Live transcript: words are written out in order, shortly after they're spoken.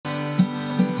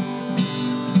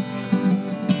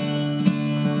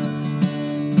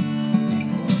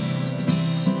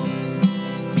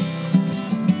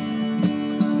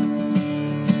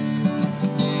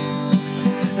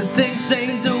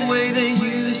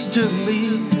to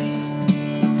me.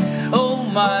 Oh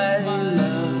my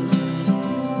love,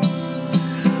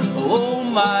 oh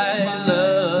my love.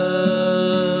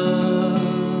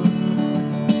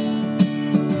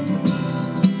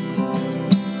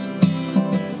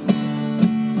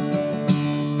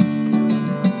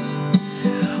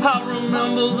 I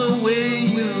remember the way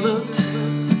you looked,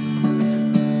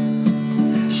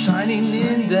 shining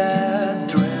in that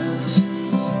dress.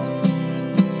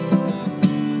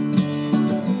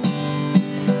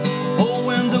 Oh,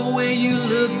 and the way you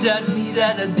looked at me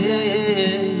that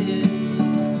day,